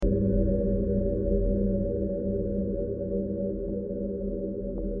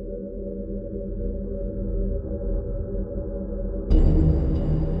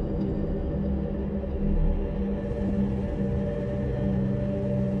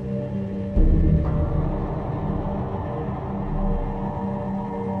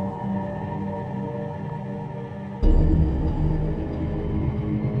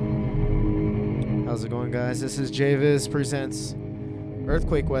going, guys? This is JVIZ presents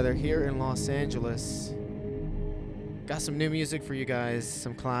Earthquake Weather here in Los Angeles. Got some new music for you guys,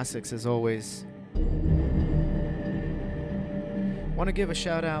 some classics as always. Want to give a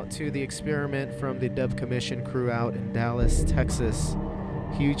shout out to The Experiment from the Dub Commission crew out in Dallas, Texas.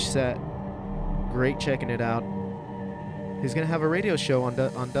 Huge set. Great checking it out. He's going to have a radio show on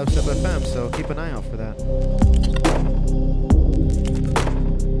Dubstep FM, so keep an eye out for that.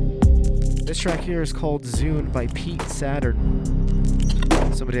 This track here is called Zune by Pete Saturn.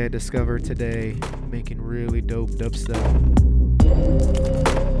 Somebody I discovered today making really dope dubstep.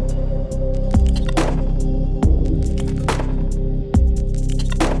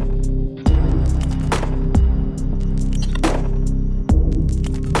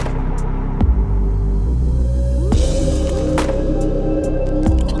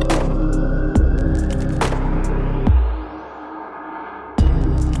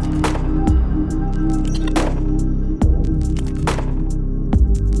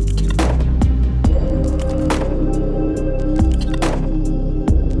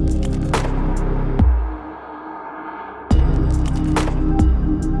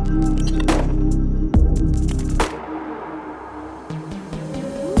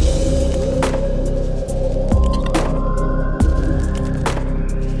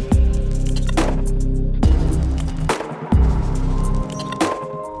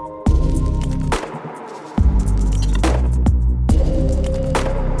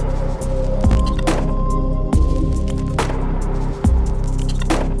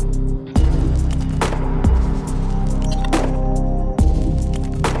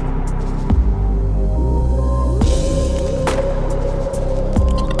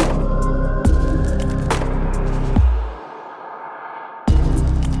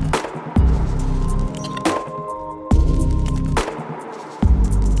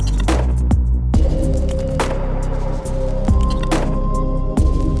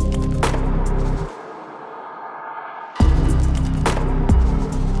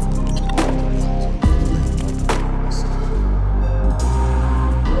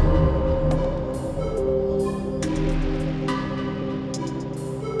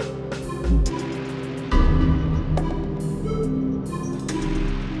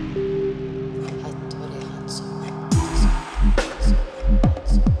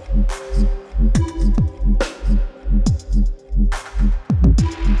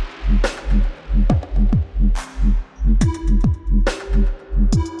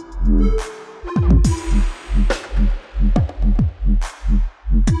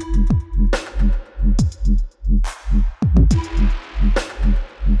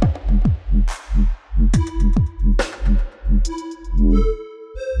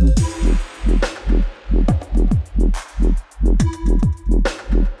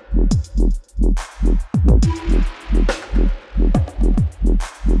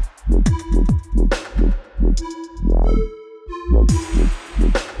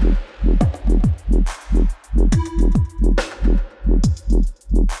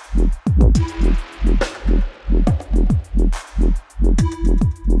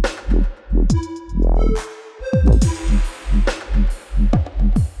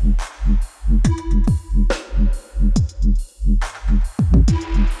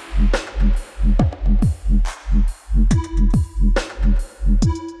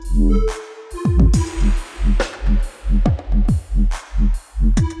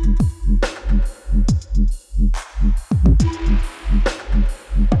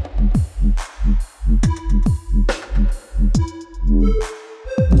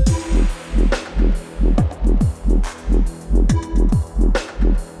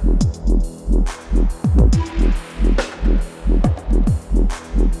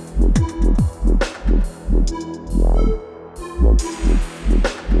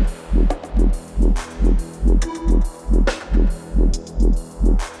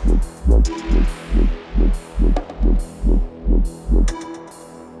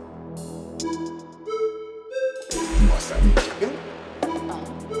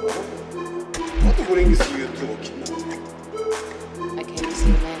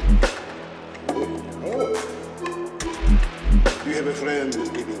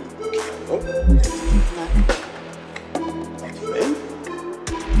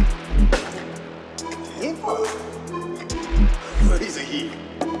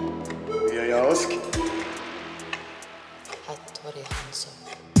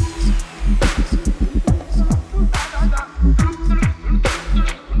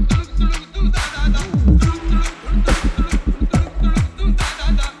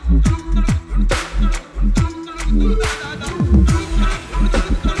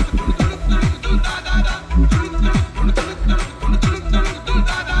 Da da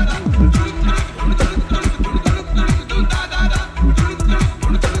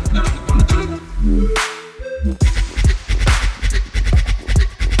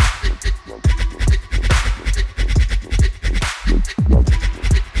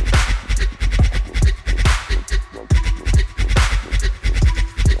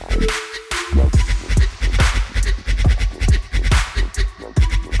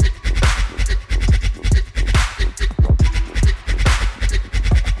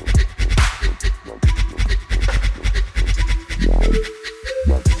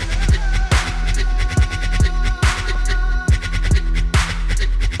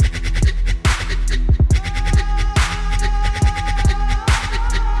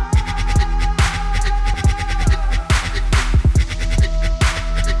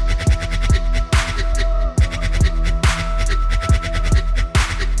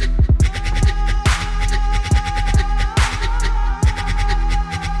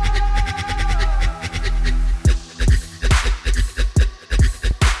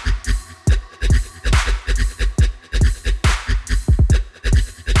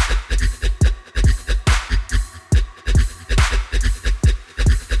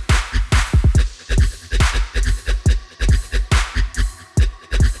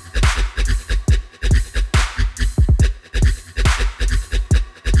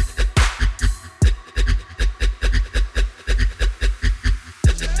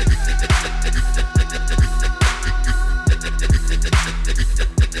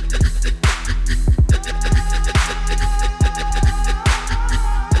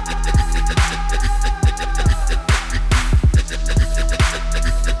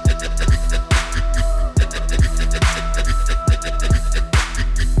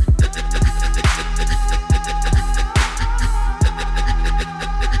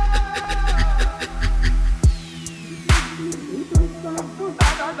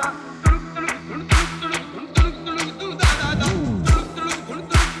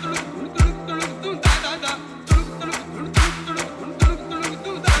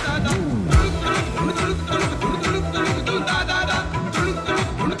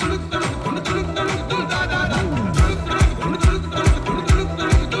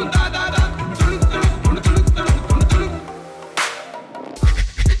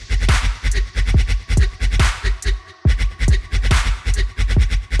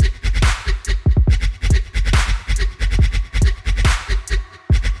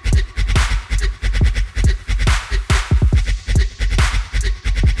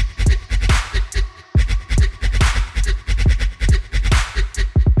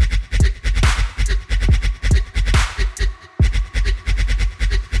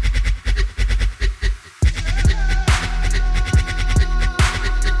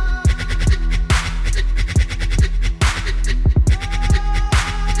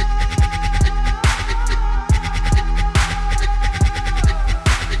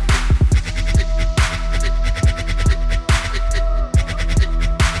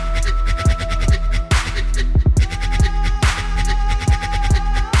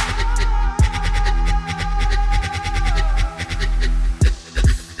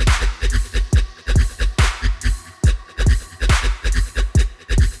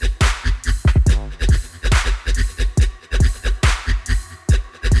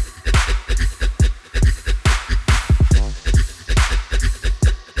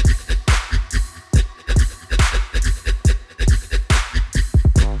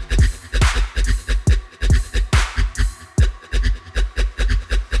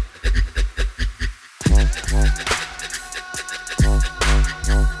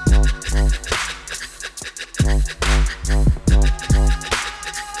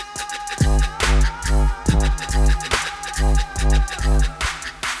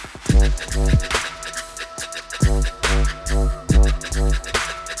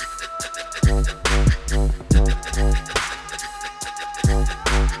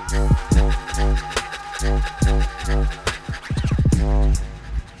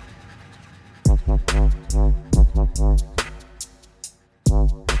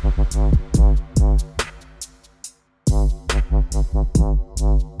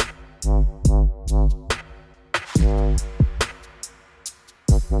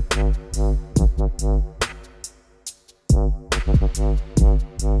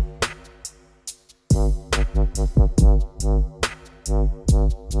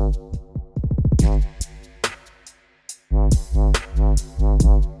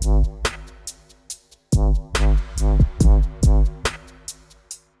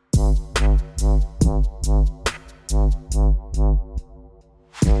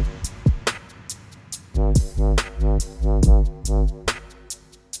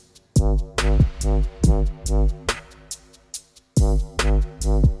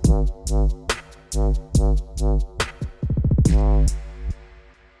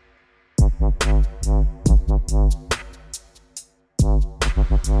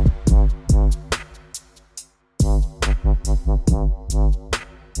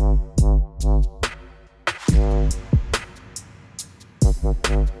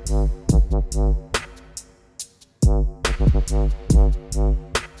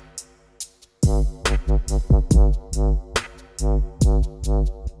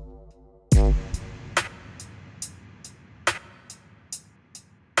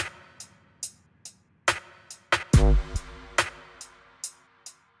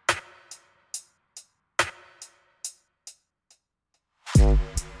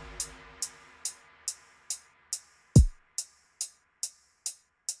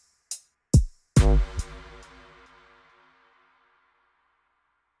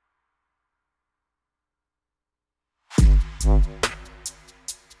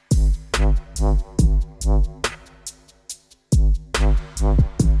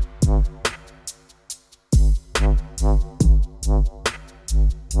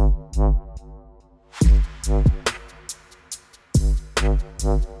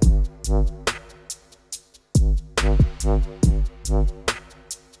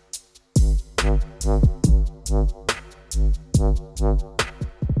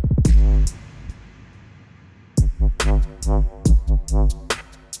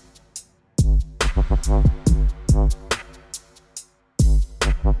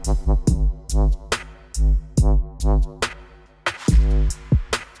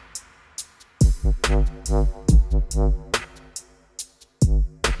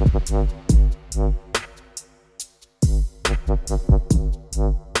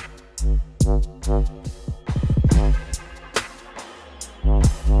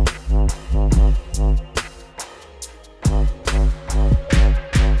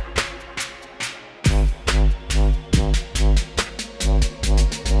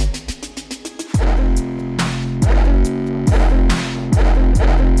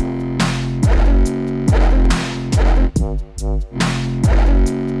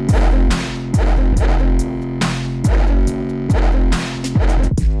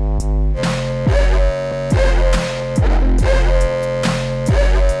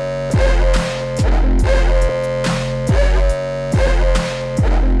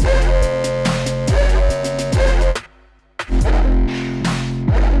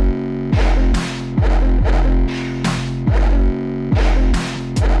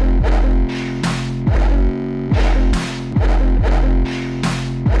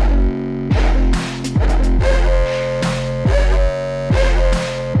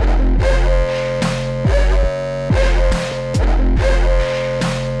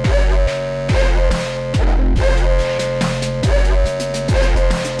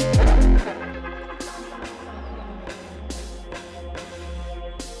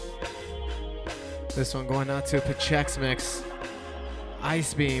This one going out to Pacheck's mix.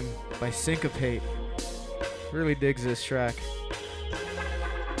 Ice Beam by Syncopate. Really digs this track.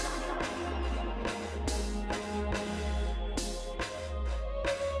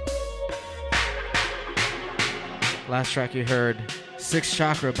 Last track you heard, Sixth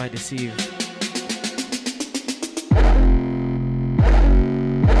Chakra by Deceive.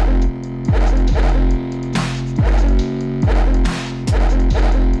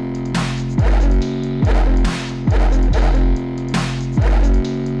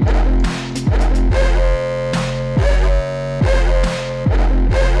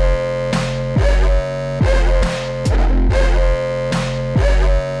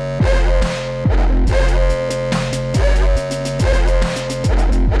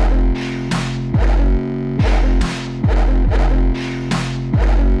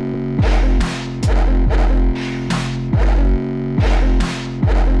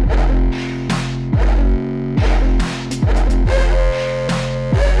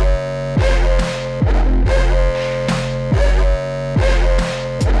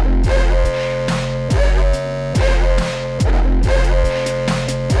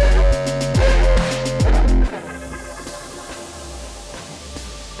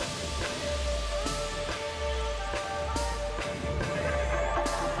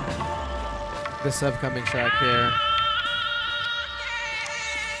 this upcoming track here.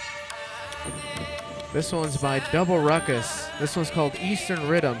 This one's by Double Ruckus. This one's called Eastern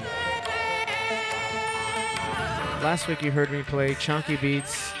Rhythm. Last week you heard me play Chunky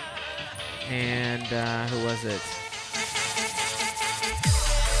Beats and who was it?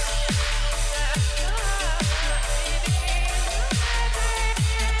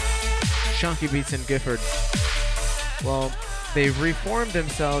 Chunky Beats and Gifford. Well, they've reformed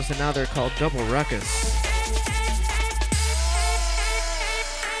themselves and now they're called Double Ruckus.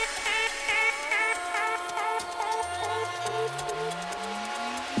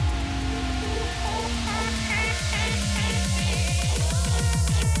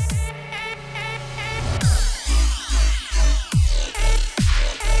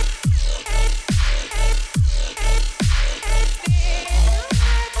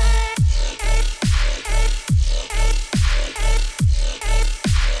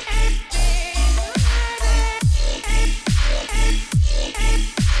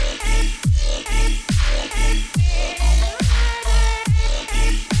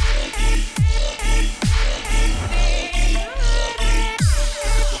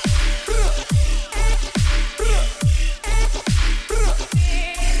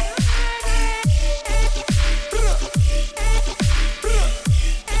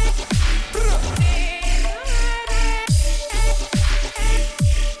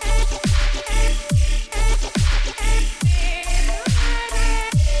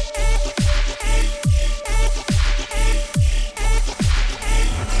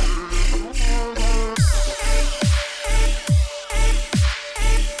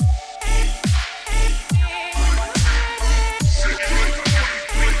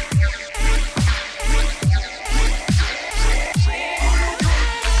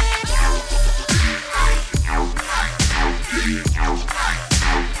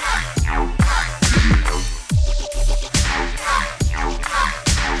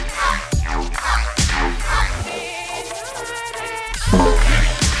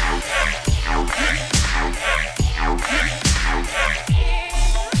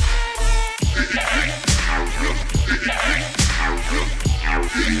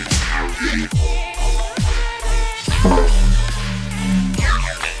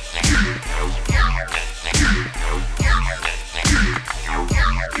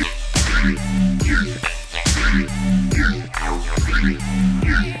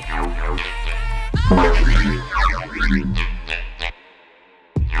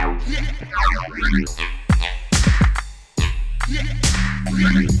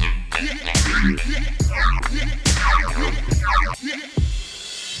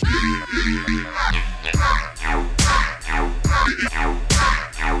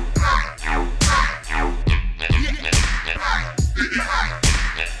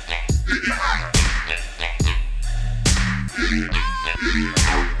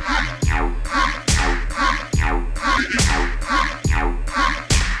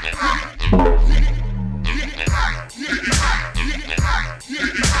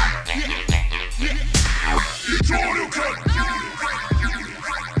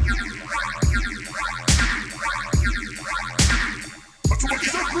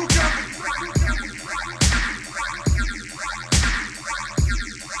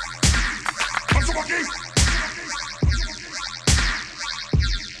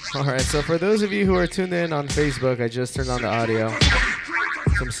 Alright, so for those of you who are tuned in on Facebook, I just turned on the audio.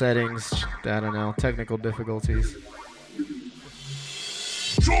 Some settings, I don't know, technical difficulties.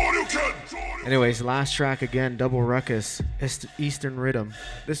 Anyways, last track again, Double Ruckus, Eastern Rhythm.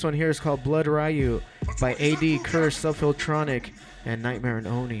 This one here is called Blood Ryu by AD, Curse, Subfiltronic, and Nightmare and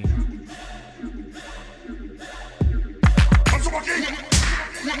Oni.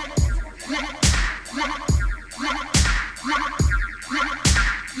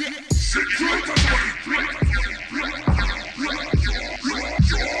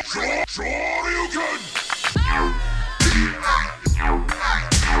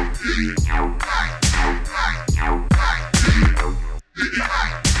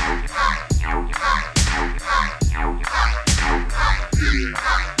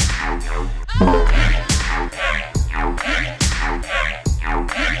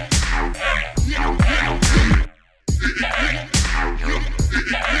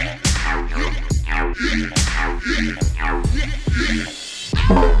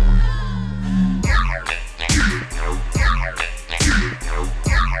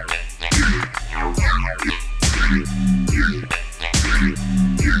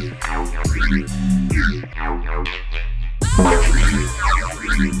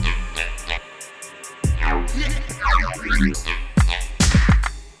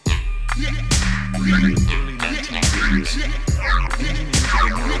 Yeah.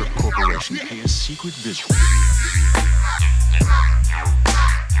 Corporation pay a secret visit.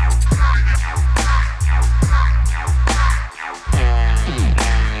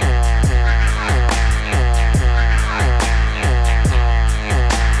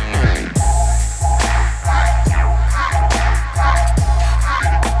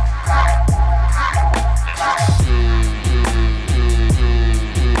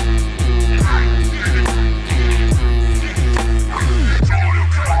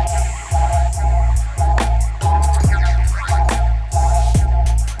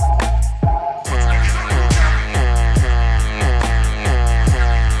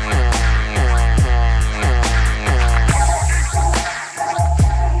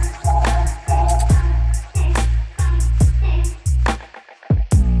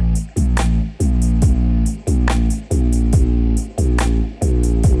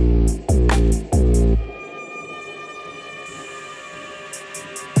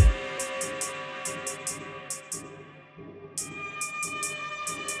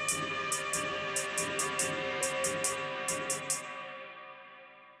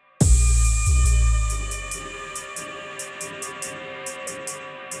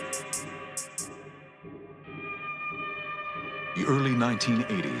 The early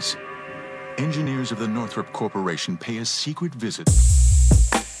 1980s, engineers of the Northrop Corporation pay a secret visit.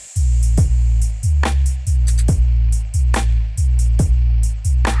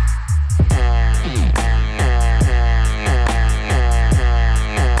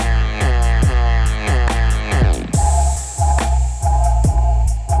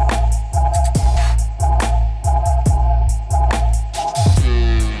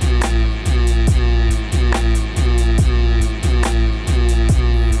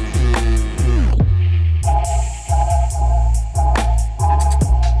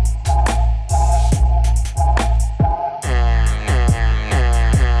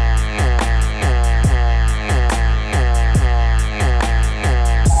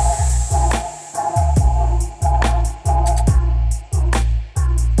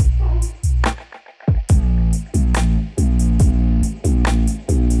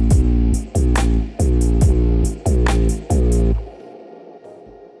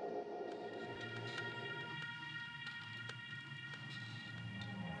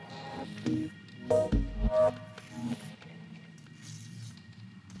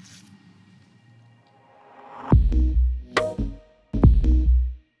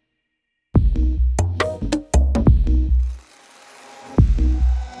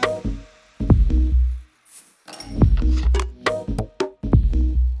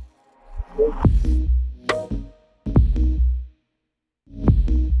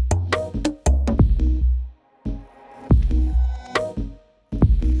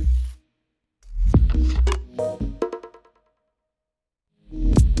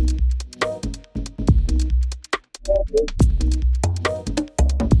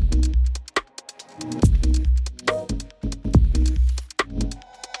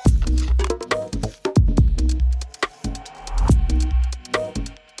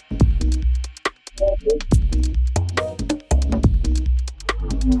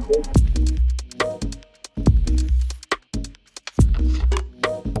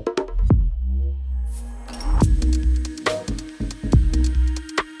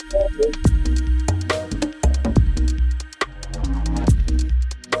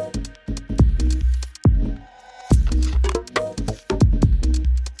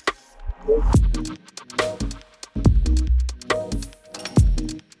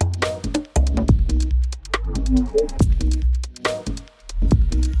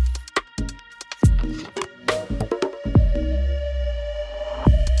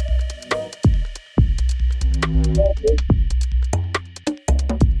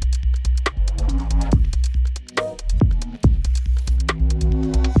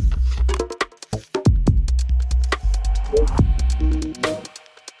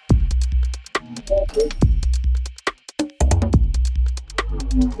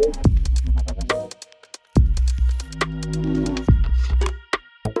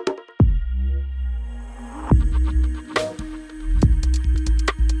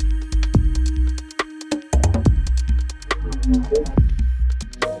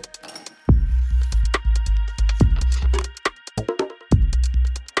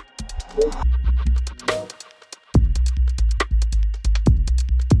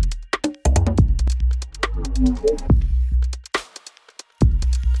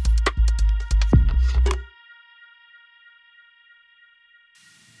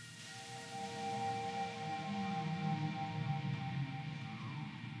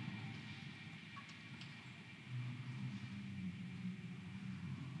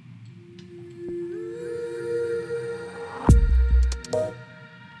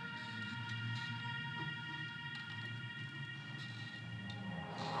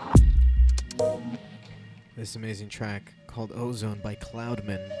 This amazing track called Ozone by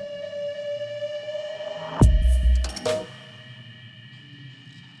Cloudman.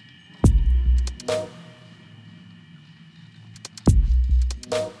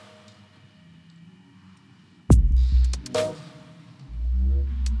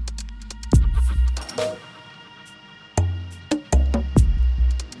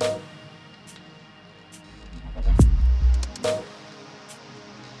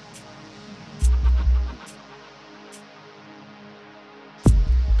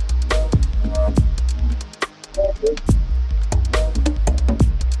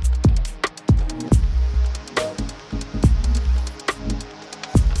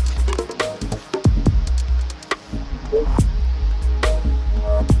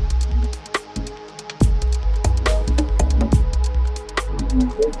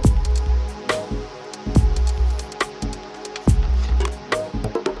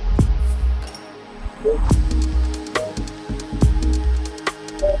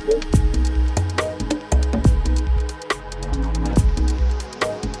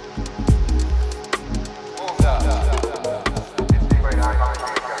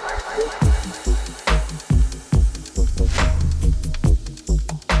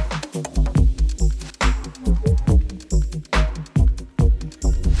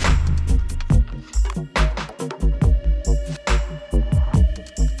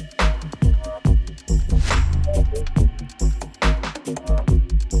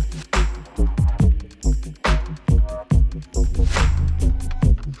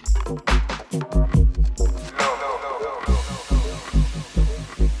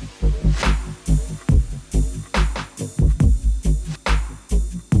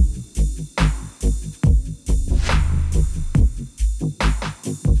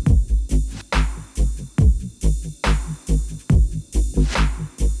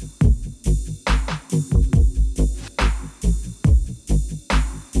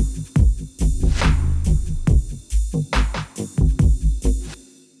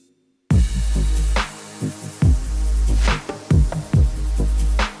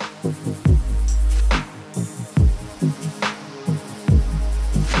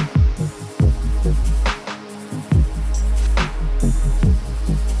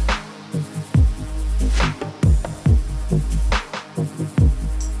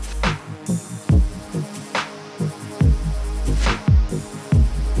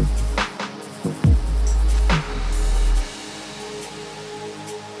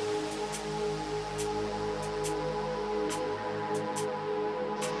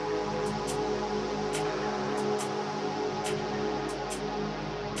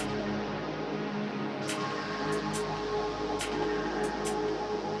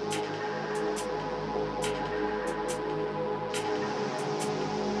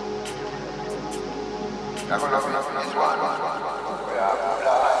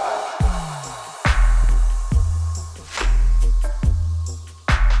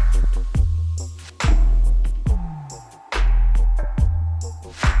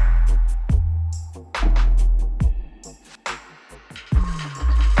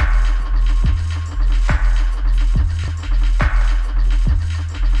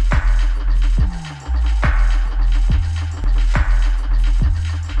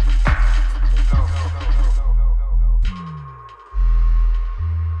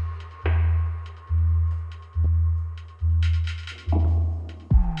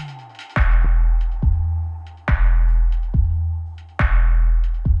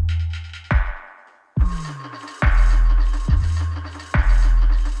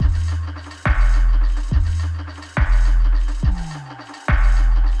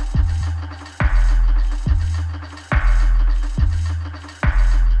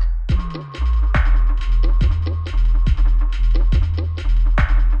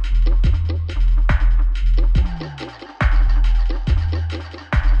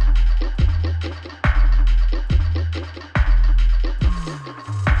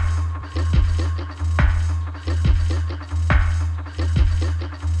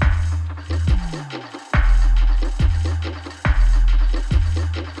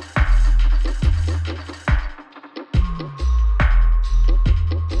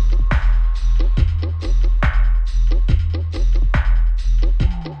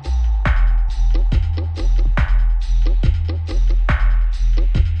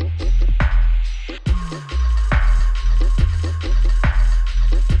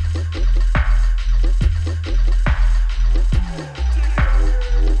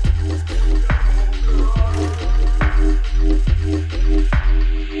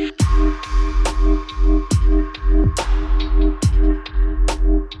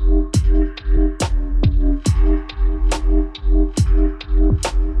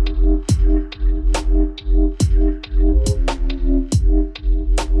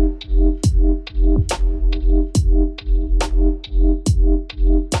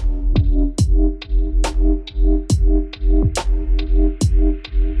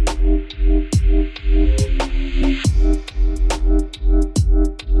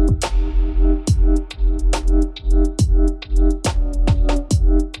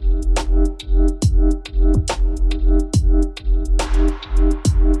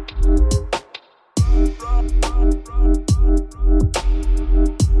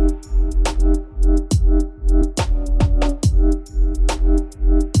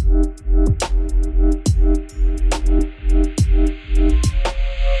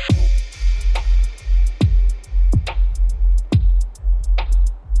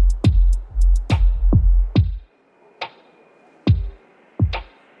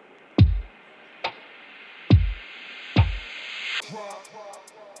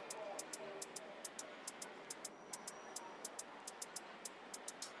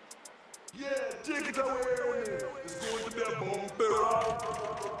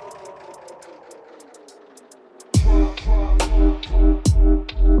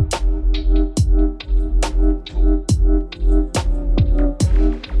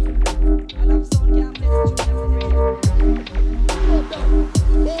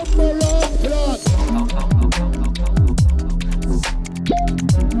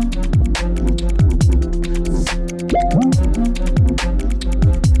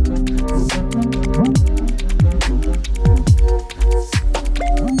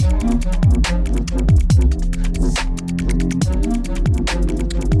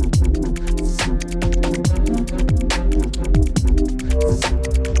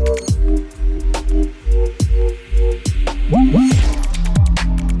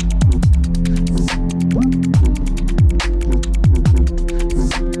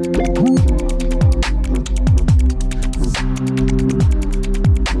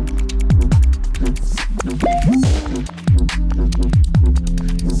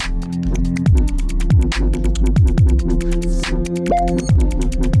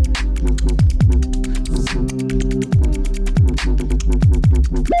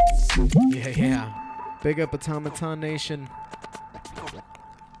 Big up Automaton Nation.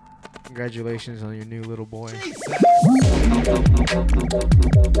 Congratulations on your new little boy.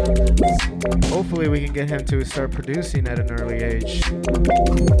 Hopefully we can get him to start producing at an early age.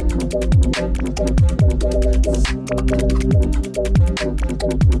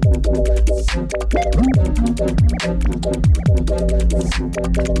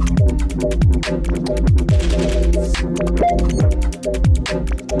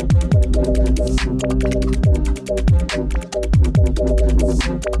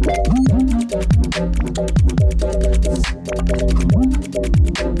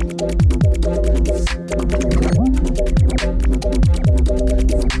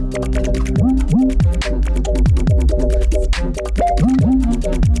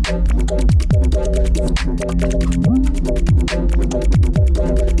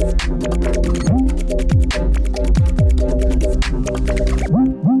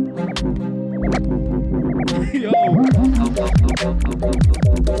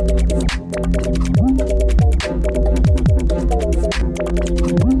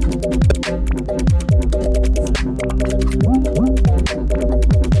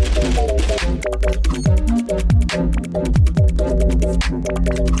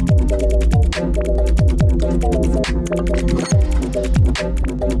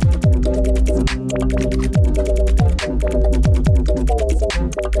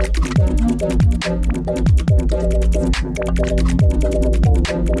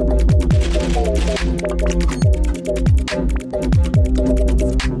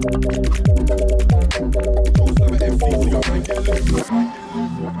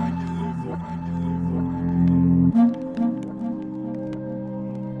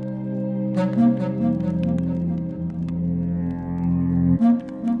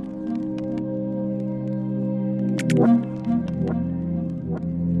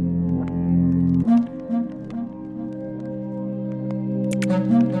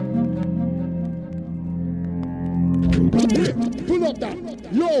 Pull up that.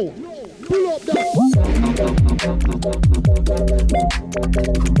 Yo, pull up that.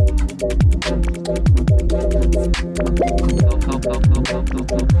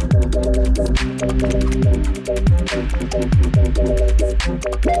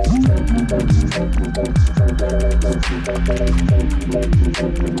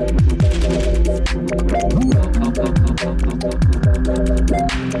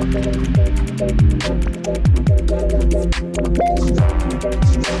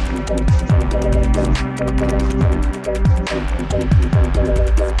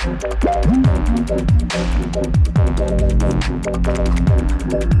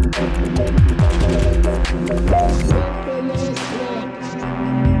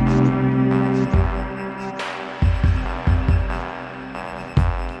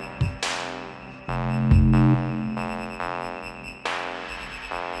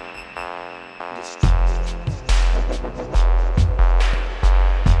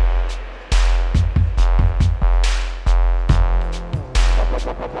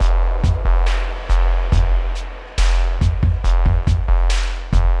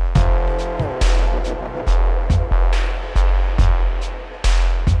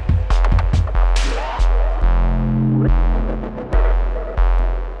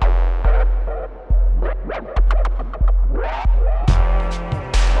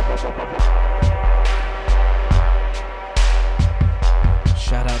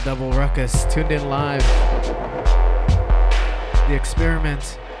 Ruckus, tuned in live. The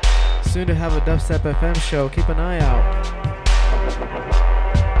Experiment, soon to have a Dubstep FM show. Keep an eye out.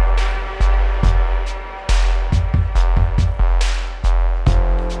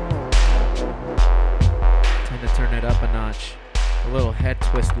 Time to turn it up a notch. A little head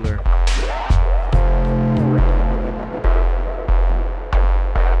twistler.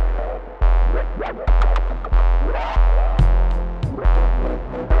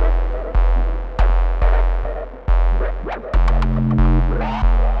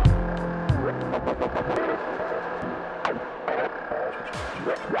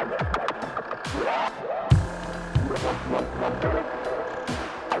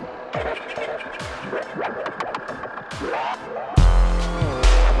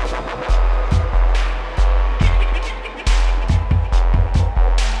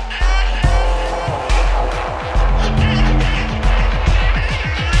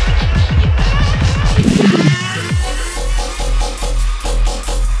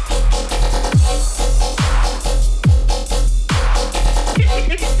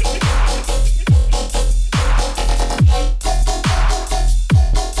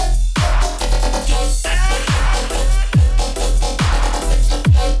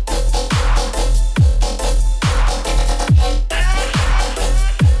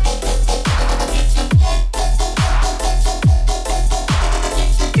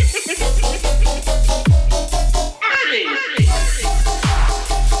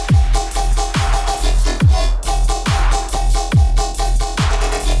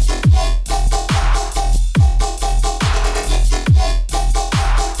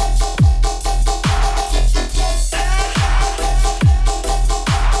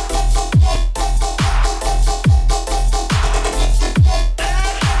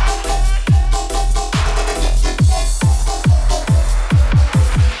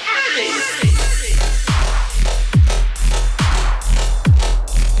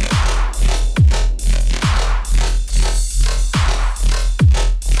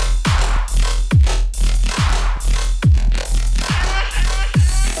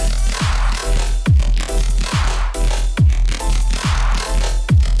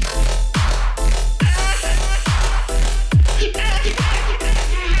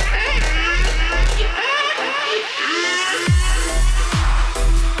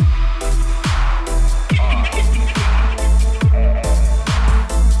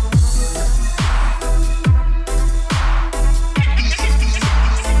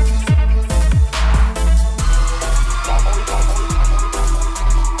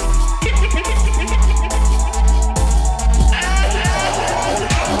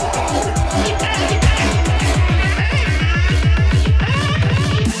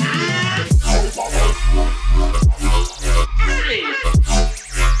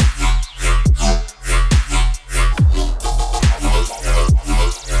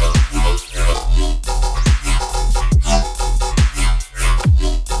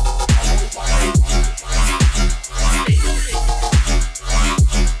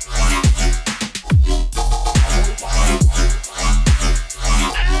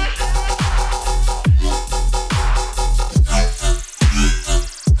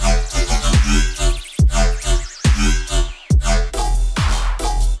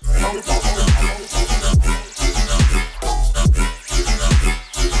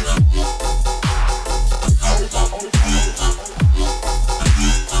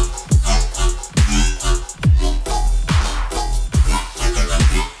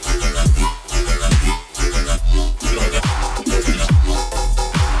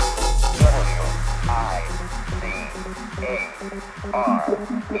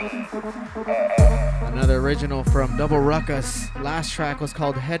 Another original from Double Ruckus. Last track was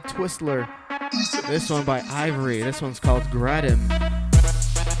called Head Twistler. This one by Ivory. This one's called Gradim.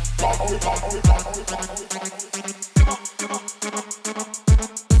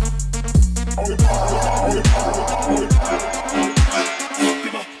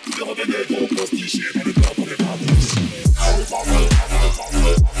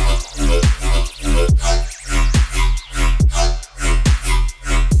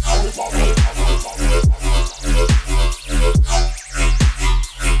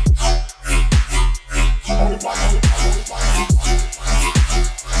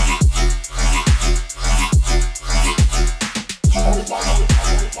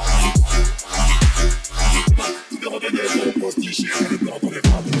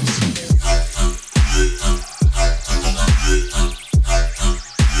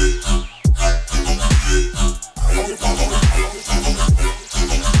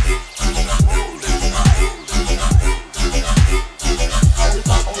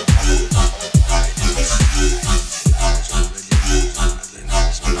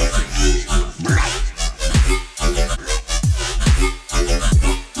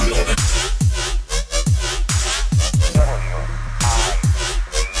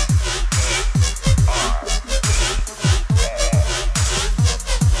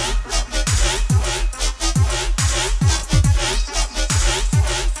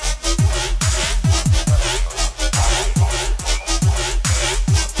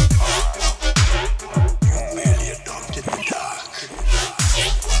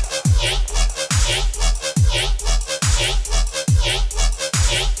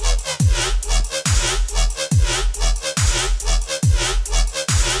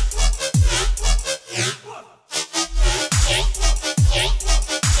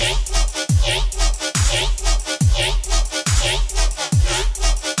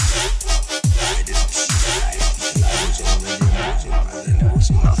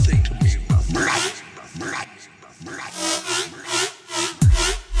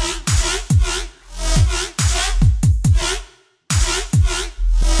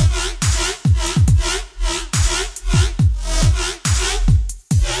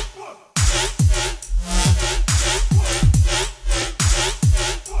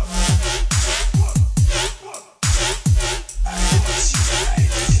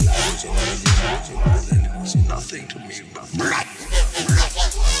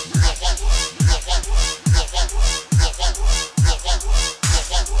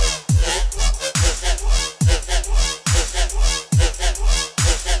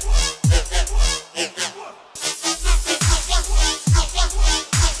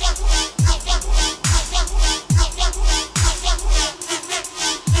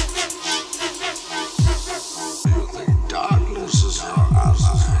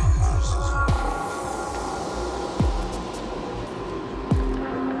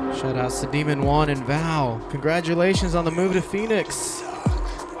 to Demon Juan and Val. Congratulations on the move to Phoenix.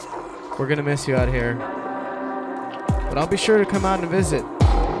 We're gonna miss you out here, but I'll be sure to come out and visit.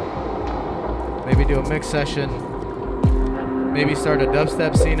 Maybe do a mix session. Maybe start a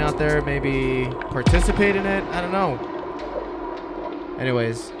dubstep scene out there. Maybe participate in it. I don't know.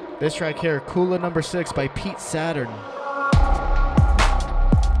 Anyways, this track here, Kula number 6 by Pete Saturn.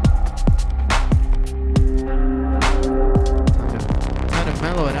 Time to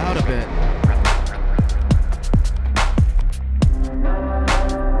mellow it out a bit.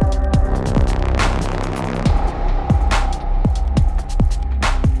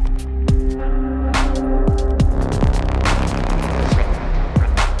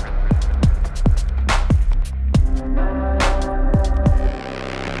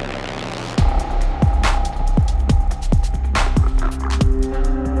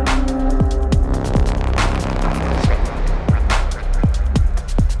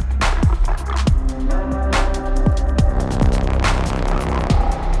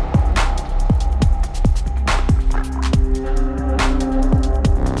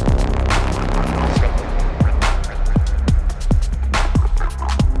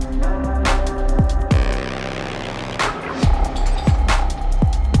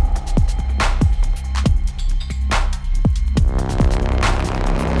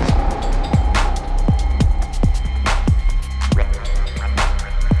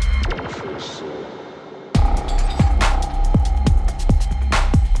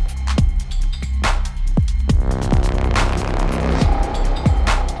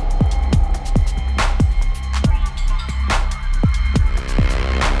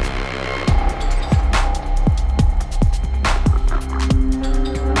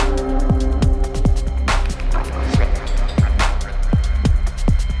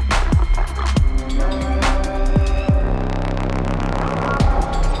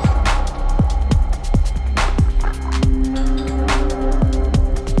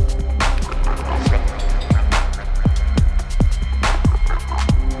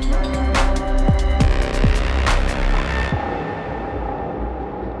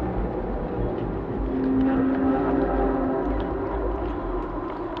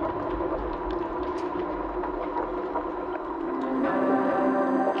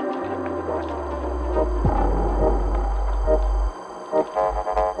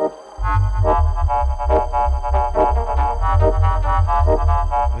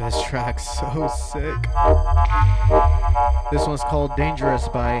 This track's so sick. This one's called Dangerous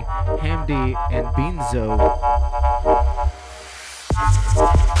by Hamdi and Beanzo.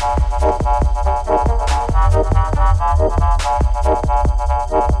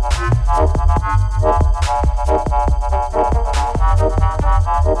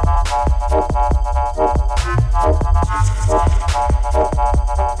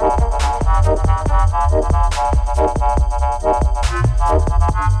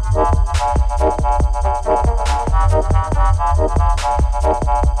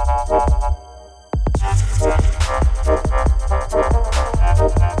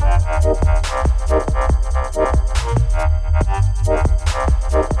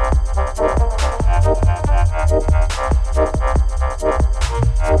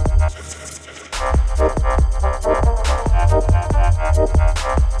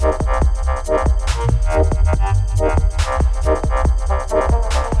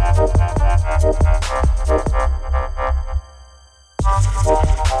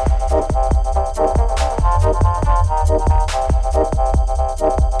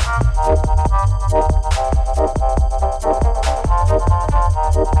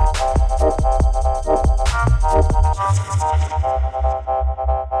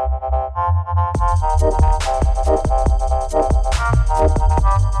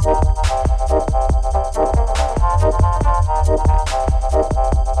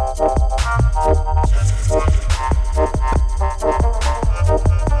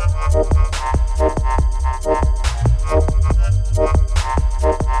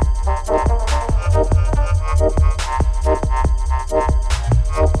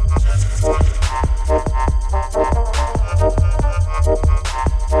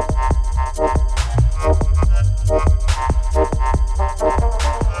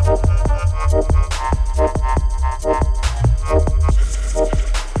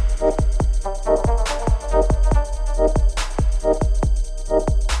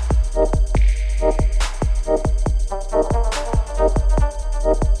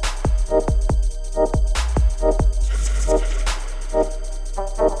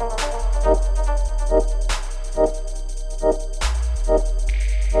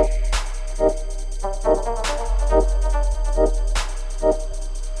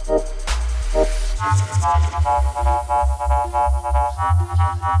 The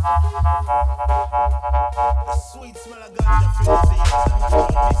sweet smell of ganja fills the air, it's a natural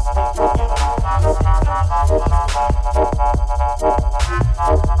mystic.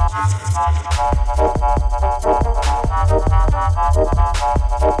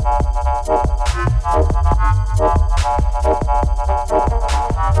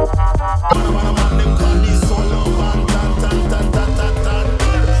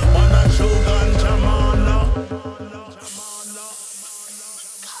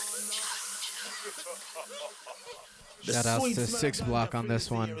 Shout outs to 6 Block on this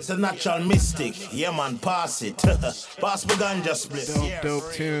one. It's a natural mystic. Yeah, man, pass it. Pass me ganja split.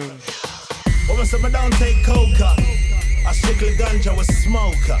 Dope tune. Woman said, me don't take coca. I strictly ganja with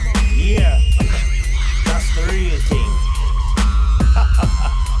smoker. Yeah, that's the real thing.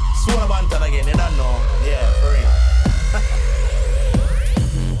 Swallow bantan again, you don't know. Yeah, for real.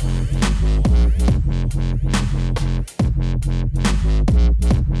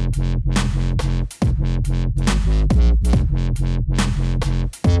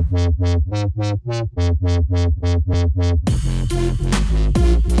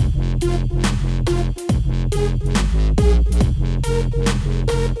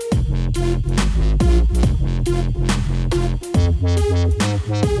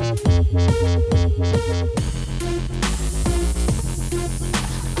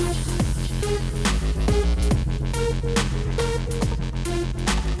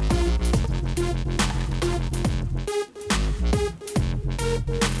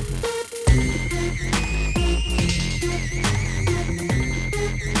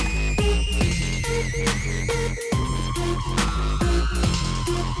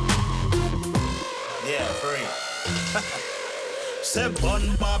 Step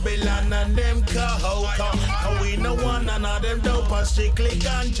on Babylon and them Kahoka. Cause we no one and all them dope and strictly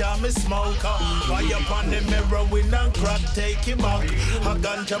ganja me smoker. Why up on the mirror we no crack take it back. A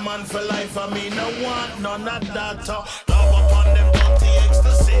ganja man for life I mean no want none of that. Love up on them dirty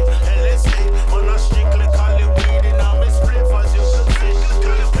ecstasy, LSD. Man I strictly call it weed in a me split as you can see.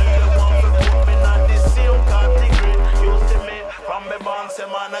 Tell the one for put me not the same category. You see me from me born say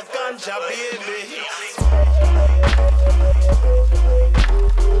man a ganja baby.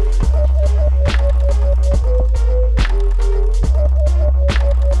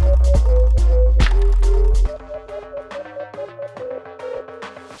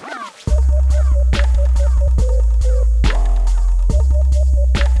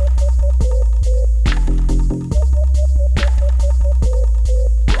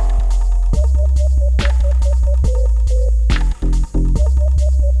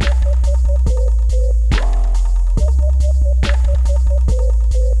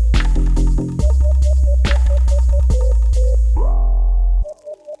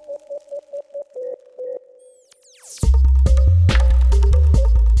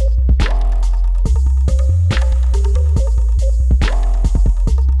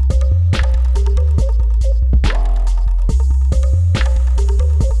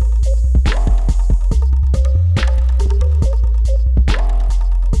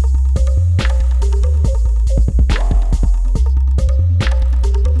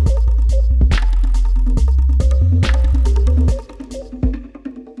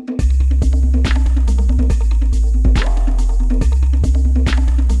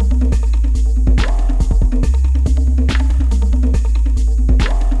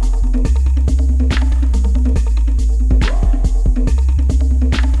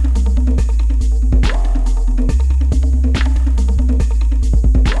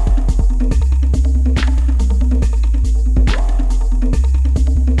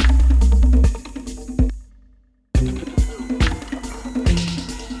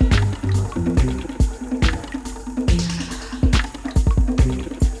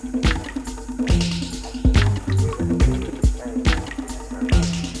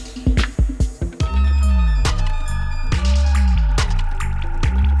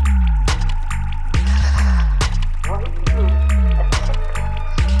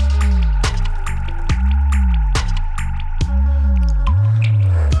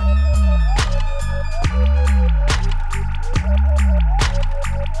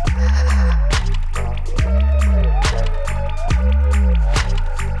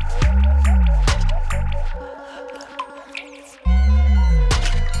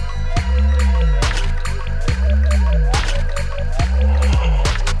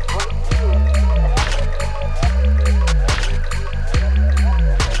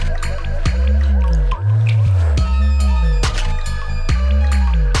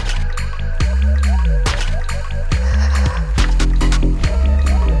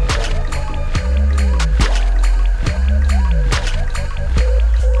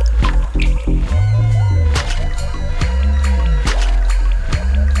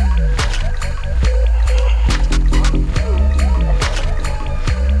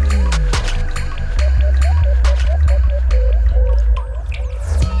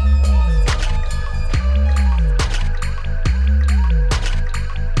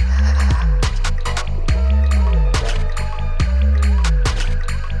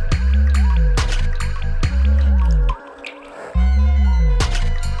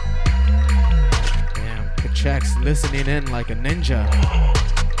 checks, listening in like a ninja.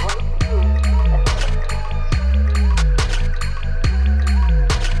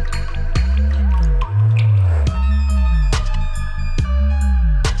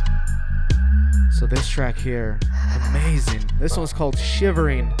 So this track here, amazing. This one's called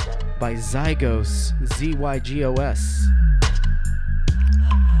Shivering by Zygos, Z-Y-G-O-S.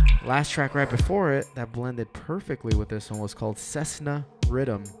 Last track right before it that blended perfectly with this one was called Cessna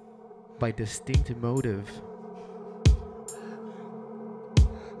Rhythm by Distinct Motive.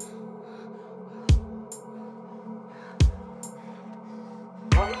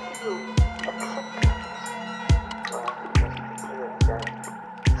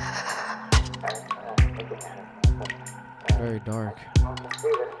 Very dark.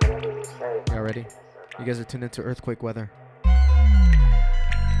 Y'all ready? You guys are tuned into Earthquake Weather.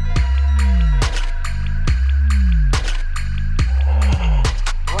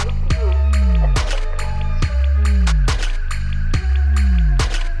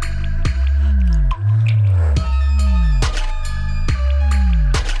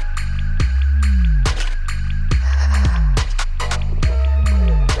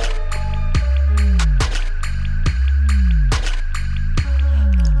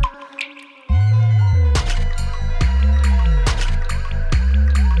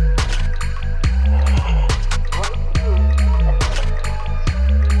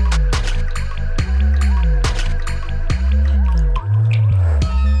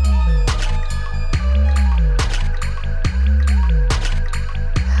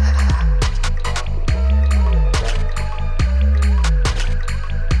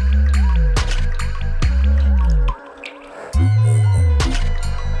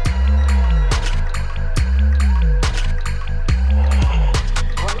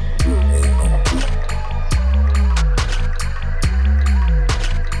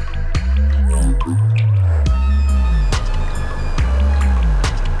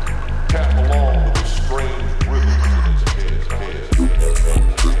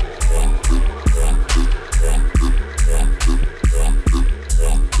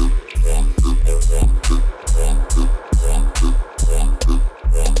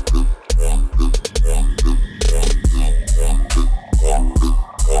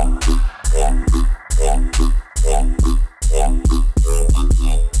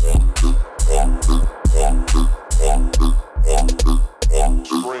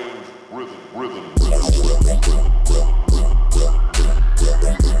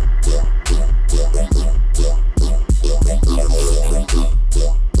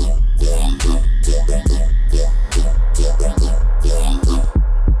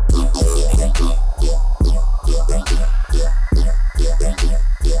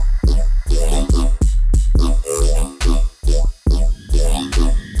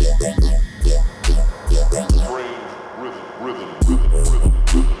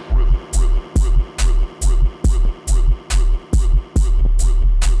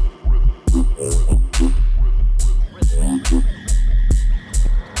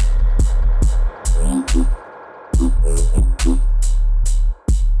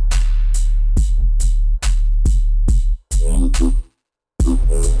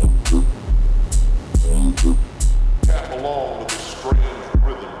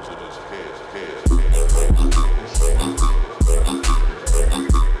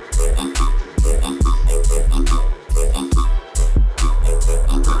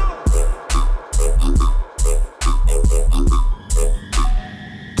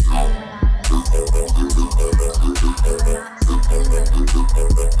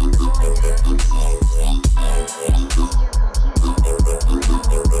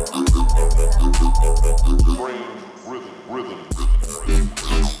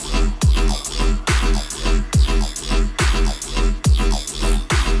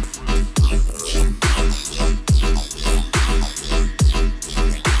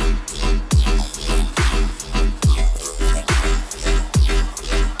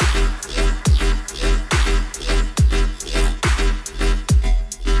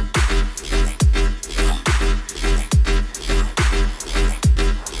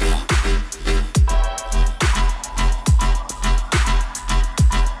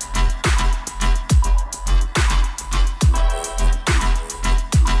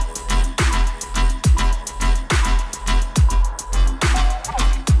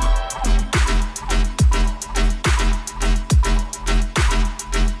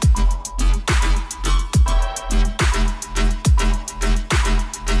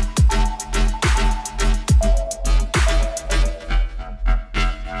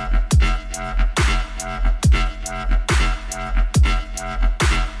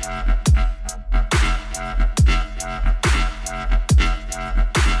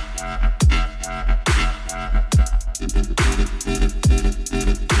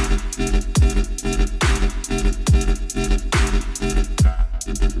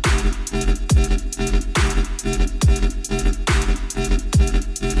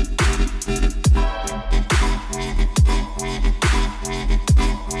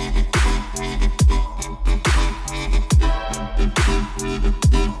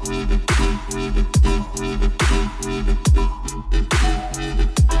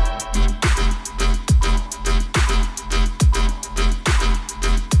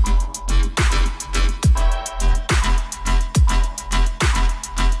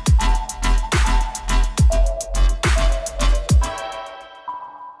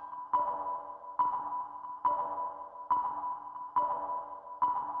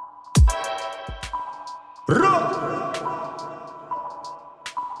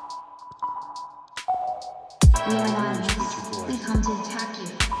 We are violence. We come to attack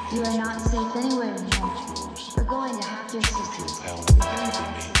you. You are not safe anywhere anymore. We're going to hack your systems. To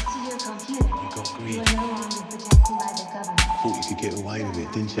your computer. You are no longer protected by the government. Thought you could get away with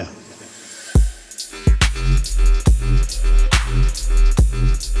it, didn't you?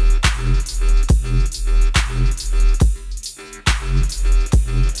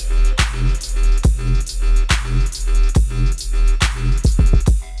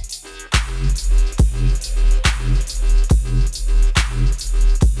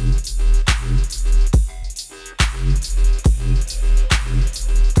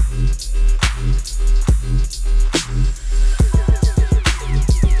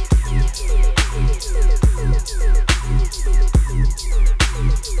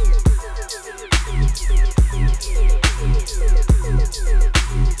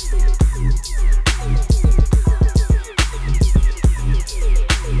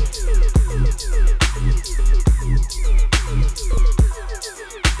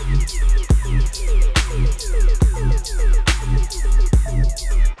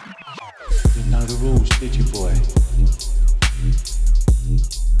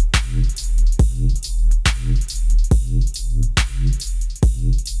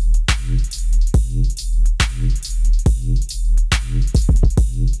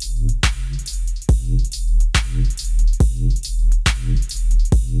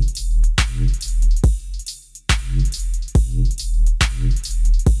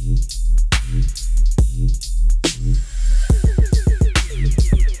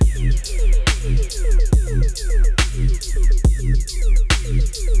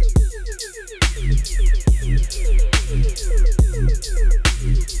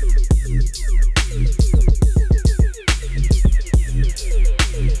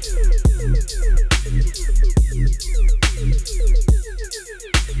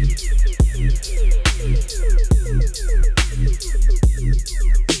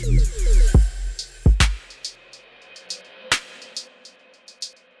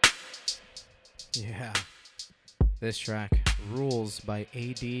 Yeah. This track, Rules by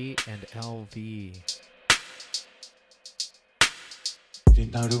AD and LV.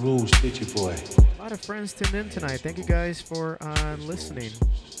 Didn't know the rules, did you, boy? A lot of friends tuned in tonight. Thank you guys for listening.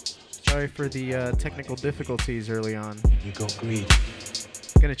 Sorry for the technical difficulties early on. You got greed.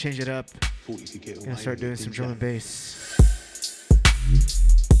 Gonna change it up. Thought you could get away Gonna start with it, doing some didn't drum you? and bass.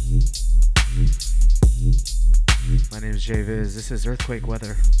 My name is JVIZ. This is Earthquake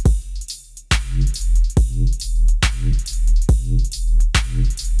Weather.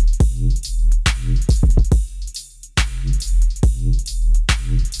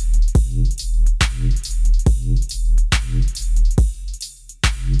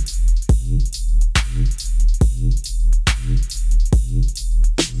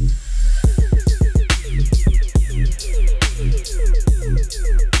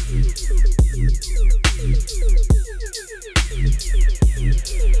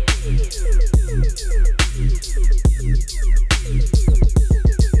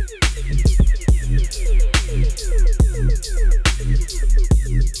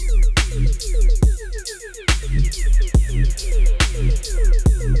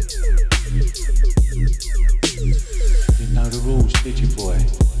 Didn't know the rules, did you, boy?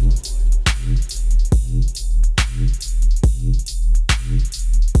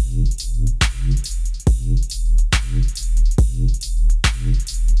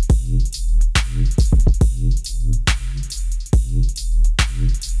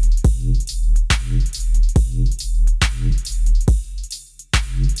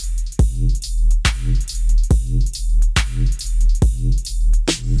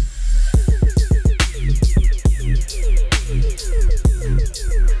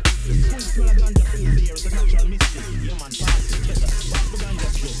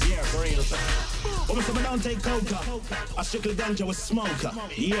 I strictly ganja with smoker.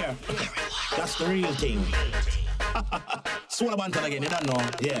 Yeah, that's the real thing. Swallow one time again, you don't know.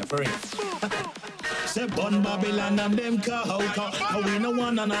 Yeah, for real. Say Bun Babylon and them Kahoka. How we no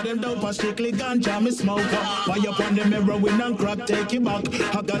one and them dope, strictly ganja, me smoker. Fire upon the mirror, we non crack, take it back.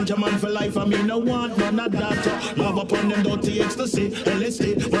 A ganja man for life, I mean no want none of that. Love upon them dirty ecstasy,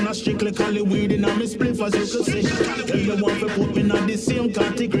 LSD. When I strictly call it weed in a me spliff, as you can see. Tell you want to put me in the same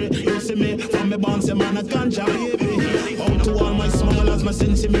category. You see me, from me bounce, man a ganja, baby. Out to all my smugglers, my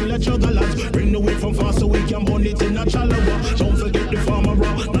sense similar jugglers. Bring the weed from far so we can burn it in a chalawa. Don't forget the farmer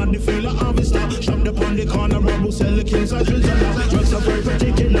raw, not the filler harvester. Shop the on the corner, who sell the kings of Jerusalem. Drugs are very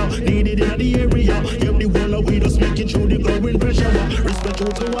particular, needed in the area. Give the wall of weed, us making through the growing pressure. Respect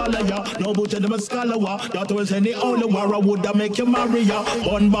to all of ya. No butcher them a scholar war. You told any only war I woulda make you marry ya.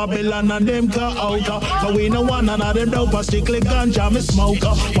 On Babylon and them car out. Cause we no one and them dope a strictly ganja me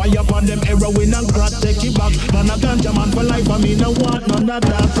smoker. Fire upon them heroin and crack take it back. Man a ganja man for life I mean no want none of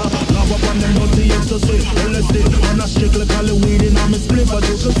that. Love upon them dirty ecstasy. LSD man a strictly call it weed in on me split but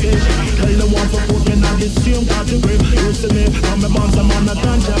you could say. Tell the one for put me in the same category. You see me from me bounce a man a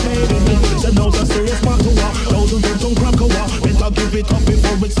ganja baby. Said no a serious man to war. Thousands of tongue crack a war. Better give it up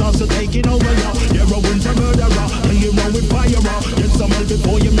before it starts to taking over ya. Heroin's a murderer. Play you run with fire. Get some help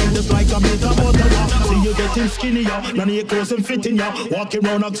before you make this like a bit of butter. See you getting skinnier. None of your clothes and fitting ya. Walking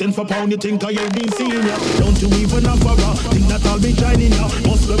round asking for pound. You think I ain't been seeing ya. Don't you even have a think that I'll be shining ya.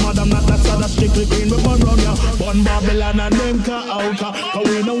 Muslim madam not that sad. Strictly green we burn round ya. Bun Babylon and them car out. Cause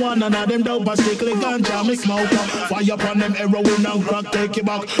we no one and them dope a strictly ganja me smoker. Fire upon them heroin and crack take it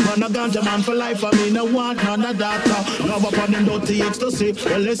back. Man a ganja man for life I mean no want none of that. Love upon them dirty ecstasy.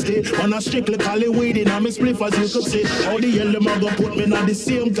 LSD man a strictly call it weed in a me spliff as you could see. How the hell them a go put me in the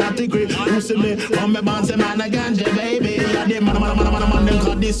same category. You see me from me band say man a ganja baby. Yeah them man them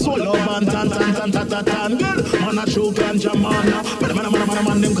got this solo band tan good. Man a true ganja man.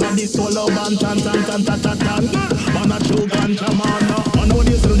 Man them got this solo band tan good. Man a true ganja man. I know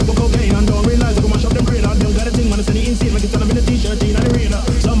this little nipple cocaine and don't realize I go mash up them brain. I don't got a thing man I send it insane make it stand up in the t-shirt in the arena.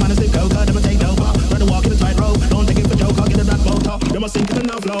 Some man is say coca them a take over. Try to walk in the tightrope. Don't take it for joke. I'll get it that motor. Them a sink it in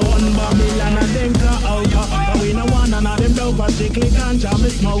the flow. On Babylon and them car out. Cause we no one and them dope a strictly ganja me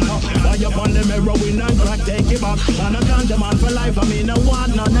smoker. Fire upon them heroin and crack take it back. Man a ganja man for life I mean no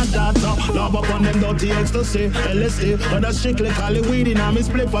one none of that. Love upon them dirty ecstasy. LSD but a strictly call it weed in a me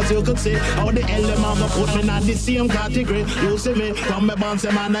split as you could see. How the hell them a go put me in the same category. You see me from me bounce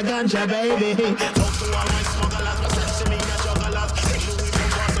a man a ganja baby. Talk to all my smugglers but send to me the jugglers. Say you we from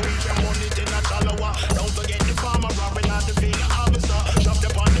far so we can run it in a chalawa. Don't forget the farmer robbing out the field officer. Shop the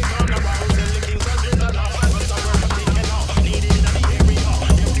on the corner round the kings and drizzler. But some work for taking out. Need it in the area.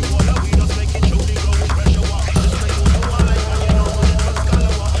 Every wall that we just make it through the growing pressure war. Just like you know I like when you know what it's a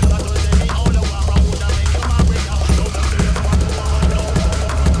scholar war. That was any older war. I would have make you marry ya. Don't have to live on the war. Don't have to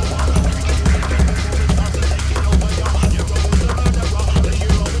live on the war. Every day you make it starts to taking over ya. You're always a murderer. Then you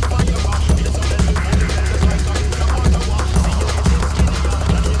roll with fire. It's a better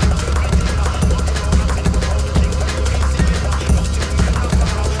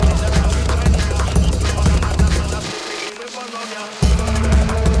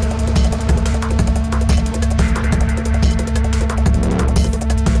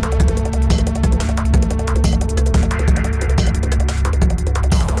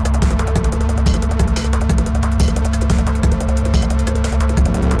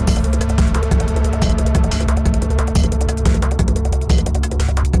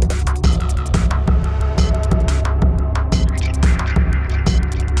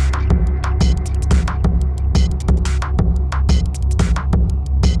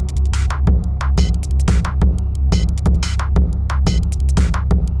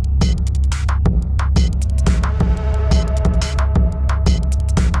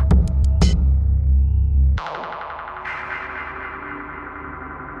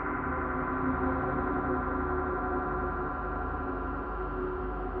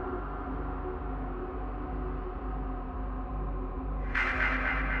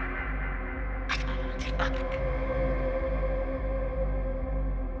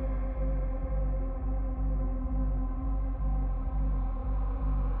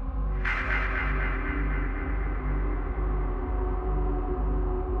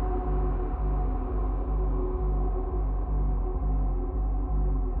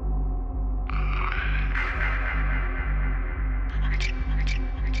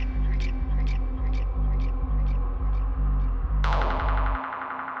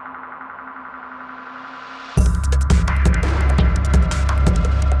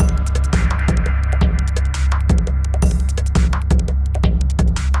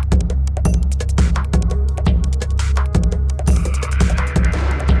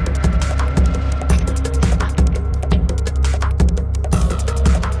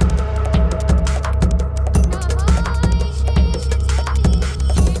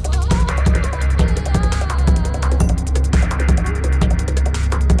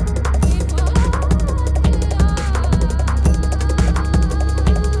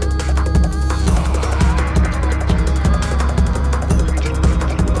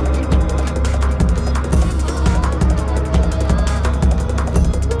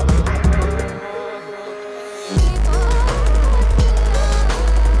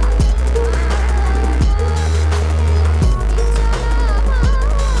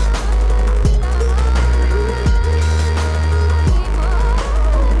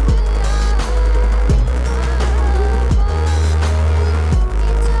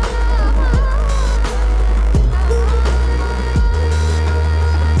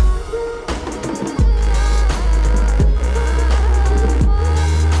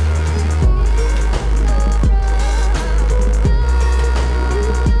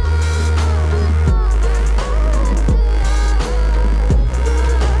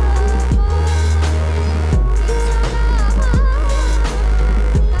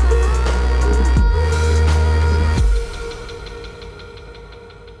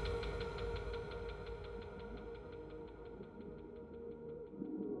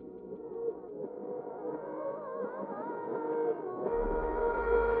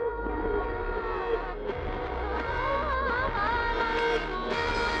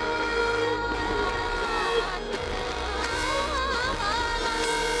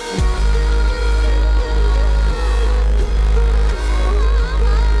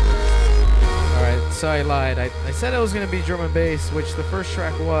I lied. I said it was going to be drum and bass, which the first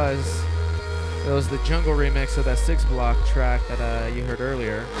track was. It was the jungle remix of that 6-block track that you heard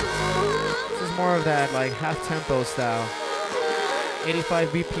earlier. This is more of that like half-tempo style. 85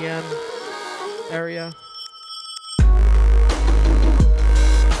 BPM area.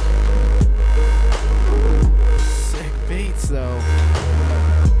 Sick beats though.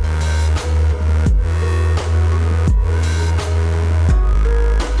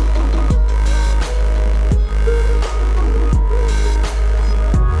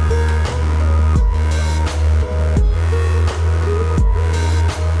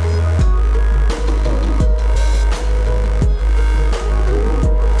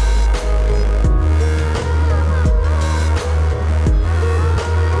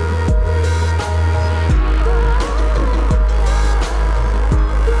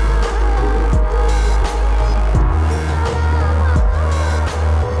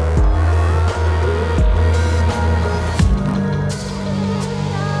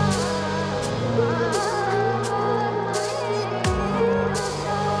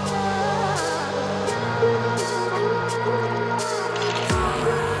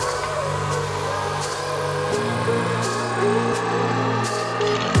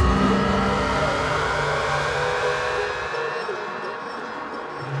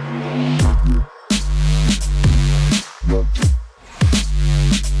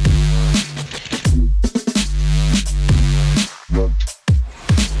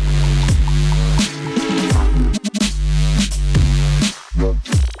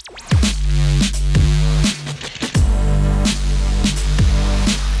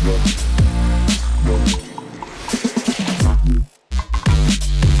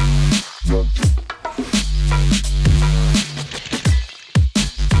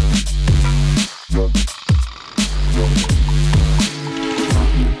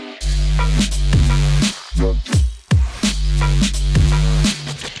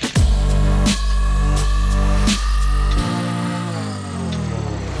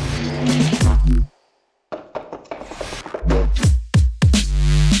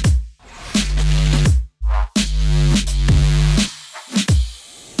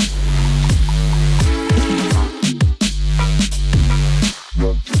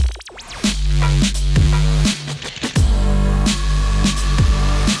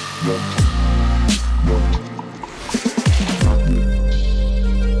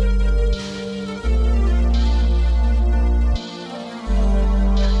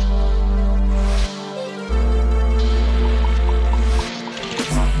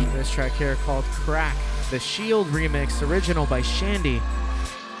 Called Crack, the Shield remix, original by Shandy.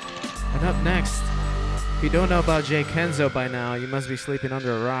 And up next, if you don't know about Jay Kenzo by now, you must be sleeping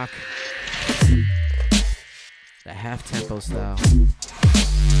under a rock. The half-tempo style.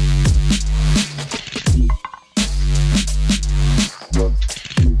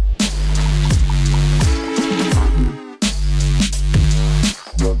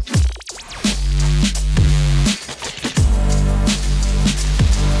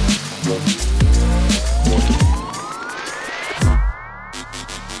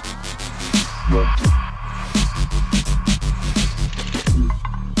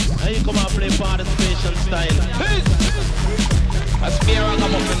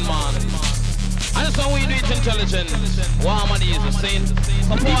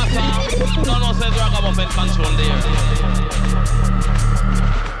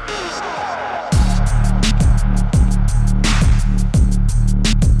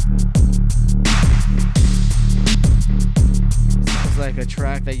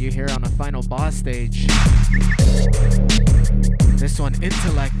 Stage. This one,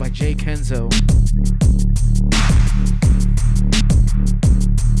 Intellect by Jay Kenzo.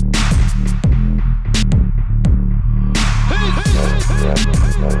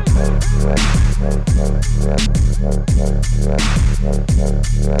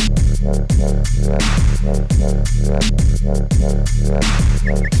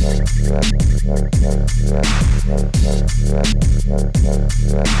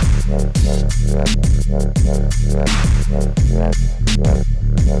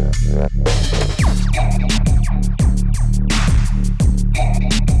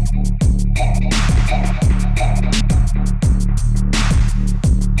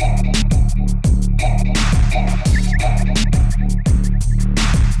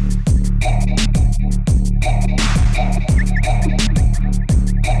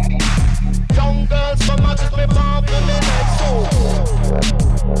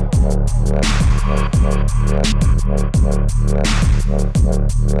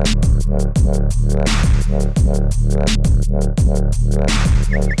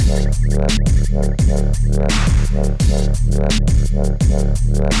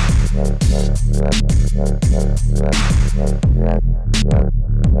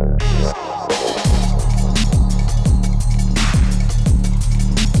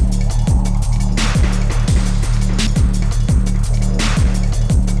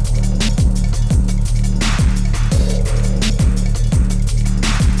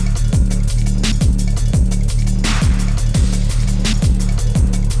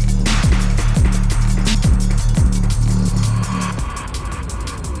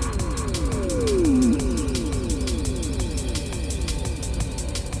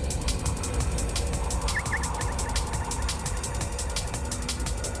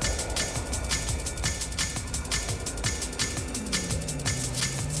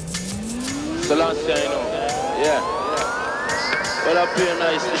 So last year, you know. Yeah. Well, up here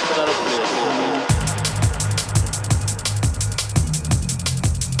nice, it's another place.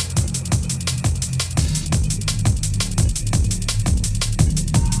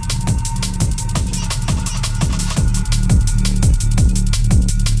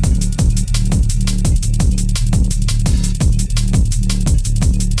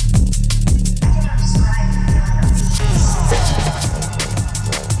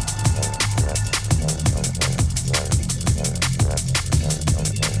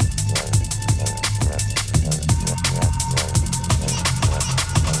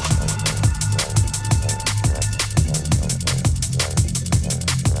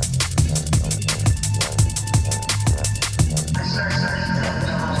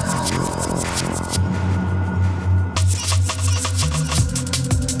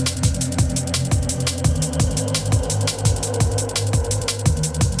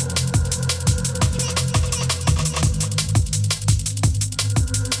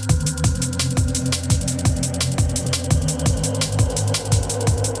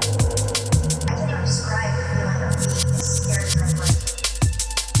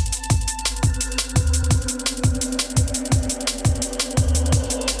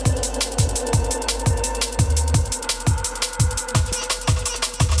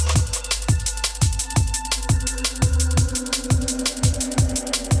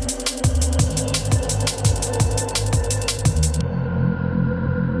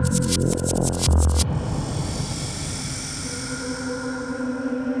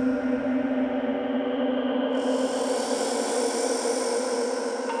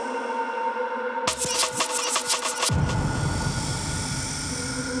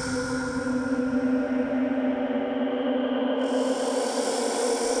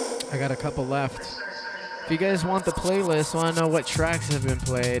 I got a couple left. If you guys want the playlist, want to know what tracks have been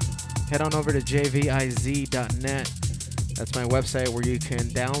played, head on over to jviz.net. That's my website where you can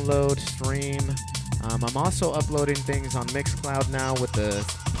download, stream. I'm also uploading things on Mixcloud now with the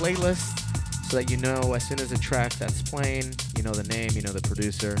playlist so that you know as soon as a track that's playing, you know the name, you know the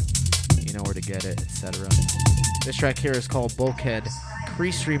producer, you know where to get it, etc. This track here is called Bulkhead,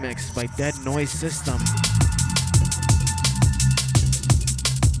 Crease Remix by Dead Noise System.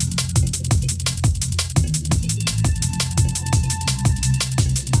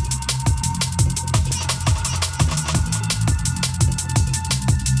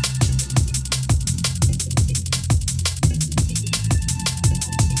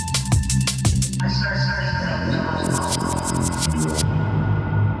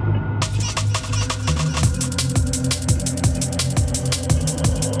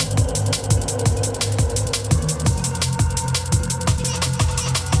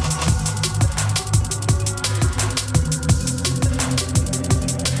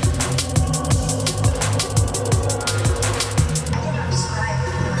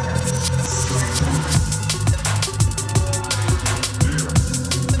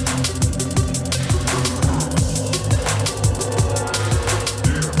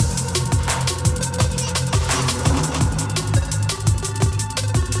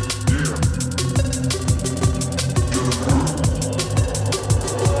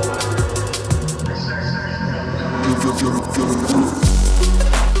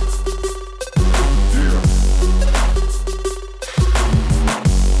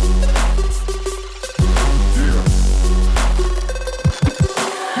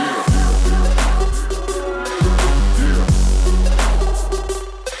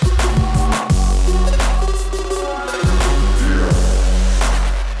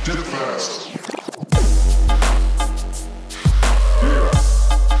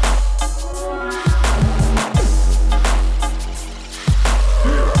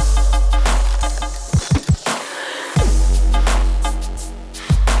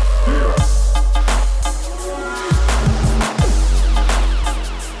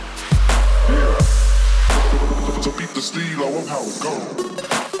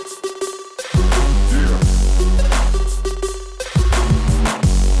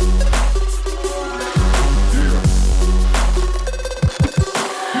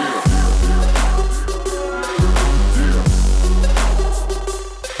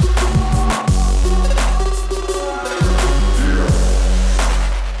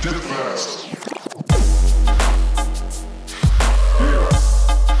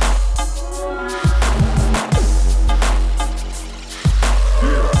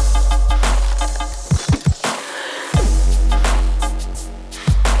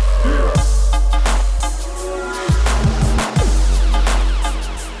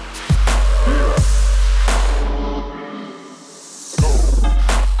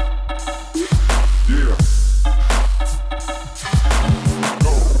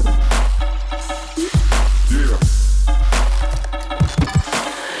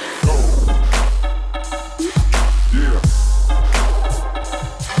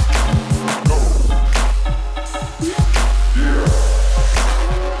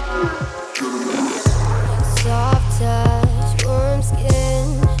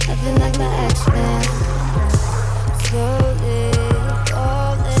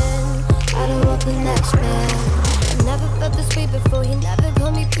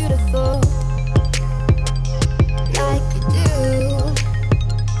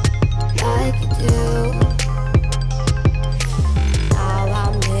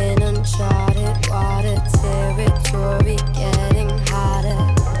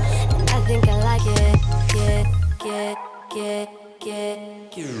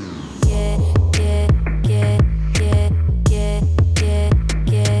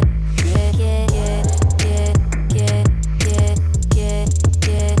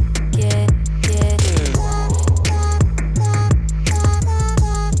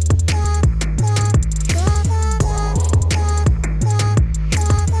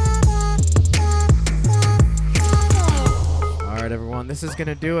 this is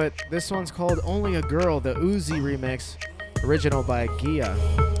gonna do it. This one's called Only a Girl, the Uzi remix, original by Gia.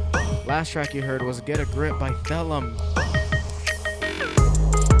 Last track you heard was Get a Grip by Thelum.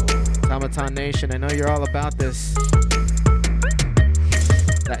 Tomaton Nation, I know you're all about this.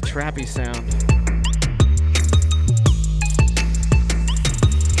 That trappy sound.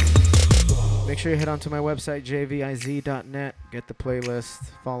 Make sure you head onto my website, jviz.net. Get the playlist.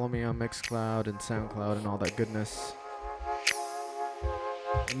 Follow me on Mixcloud and Soundcloud and all that goodness.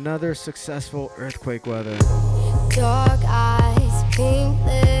 Another successful earthquake weather. Dark eyes, pink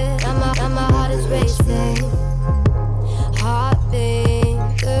lips, and my heart is racing.